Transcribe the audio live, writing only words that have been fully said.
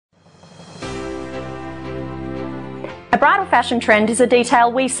A bridal fashion trend is a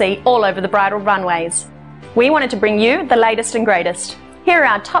detail we see all over the bridal runways. We wanted to bring you the latest and greatest. Here are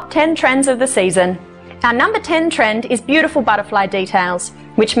our top 10 trends of the season. Our number 10 trend is beautiful butterfly details,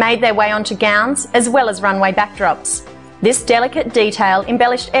 which made their way onto gowns as well as runway backdrops. This delicate detail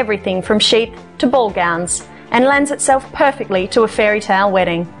embellished everything from sheath to ball gowns and lends itself perfectly to a fairy tale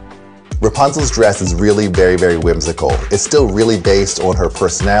wedding. Rapunzel's dress is really very whimsical. It's still really based on her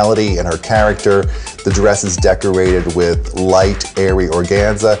personality and her character. The dress is decorated with light, airy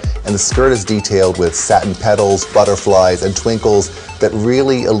organza, and the skirt is detailed with satin petals, butterflies, and twinkles that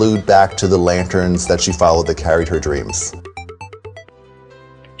really allude back to the lanterns that she followed that carried her dreams.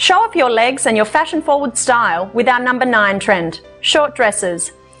 Show off your legs and your fashion-forward style with our number 9 trend, short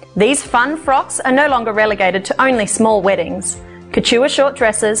dresses. These fun frocks are no longer relegated to only small weddings. Couture short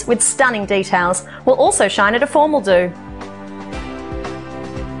dresses with stunning details will also shine at a formal do.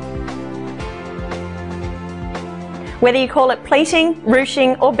 Whether you call it pleating,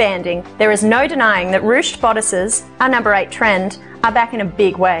 ruching or banding, there is no denying that ruched bodices, our number 8 trend, are back in a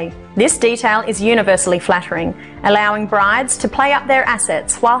big way. This detail is universally flattering, allowing brides to play up their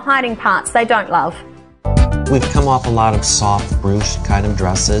assets while hiding parts they don't love. We've come off a lot of soft ruched kind of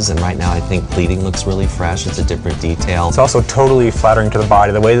dresses, and right now I think pleating looks really fresh. It's a different detail. It's also totally flattering to the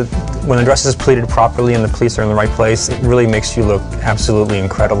body. The way that when the dress is pleated properly and the pleats are in the right place, it really makes you look absolutely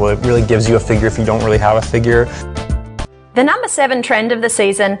incredible. It really gives you a figure if you don't really have a figure. The number 7 trend of the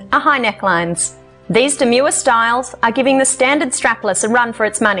season are high necklines. These demure styles are giving the standard strapless a run for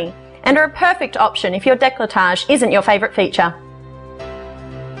its money and are a perfect option if your décolletage isn't your favourite feature.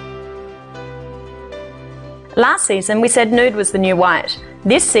 Last season we said nude was the new white.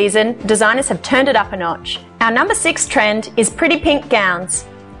 This season designers have turned it up a notch. Our number 6 trend is pretty pink gowns.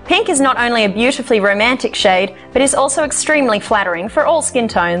 Pink is not only a beautifully romantic shade, but is also extremely flattering for all skin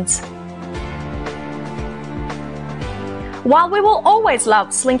tones. While we will always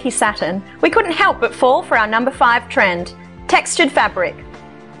love slinky satin, we couldn't help but fall for our number 5 trend, textured fabric.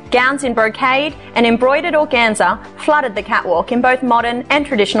 Gowns in brocade and embroidered organza flooded the catwalk in both modern and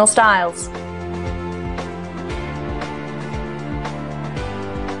traditional styles.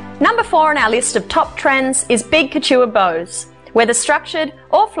 Number 4 on our list of top trends is big couture bows. Whether structured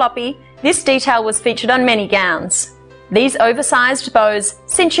or floppy, this detail was featured on many gowns. These oversized bows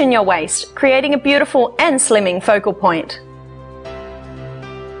cinch in your waist, creating a beautiful and slimming focal point.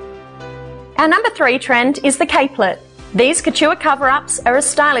 Our number 3 trend is the capelet. These couture cover-ups are as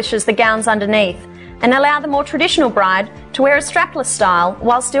stylish as the gowns underneath and allow the more traditional bride to wear a strapless style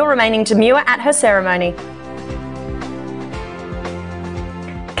while still remaining demure at her ceremony.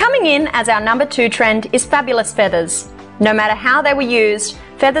 Coming in as our number 2 trend is fabulous feathers. No matter how they were used,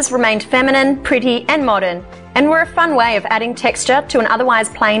 feathers remained feminine, pretty and modern, and were a fun way of adding texture to an otherwise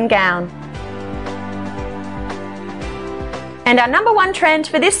plain gown. And our number 1 trend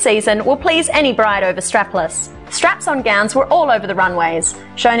for this season will please any bride over strapless. Straps on gowns were all over the runways,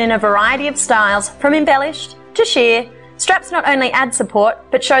 shown in a variety of styles from embellished to sheer. Straps not only add support,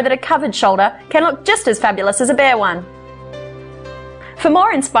 but show that a covered shoulder can look just as fabulous as a bare one. For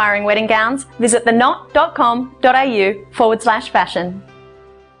more inspiring wedding gowns, visit theknot.com.au/fashion.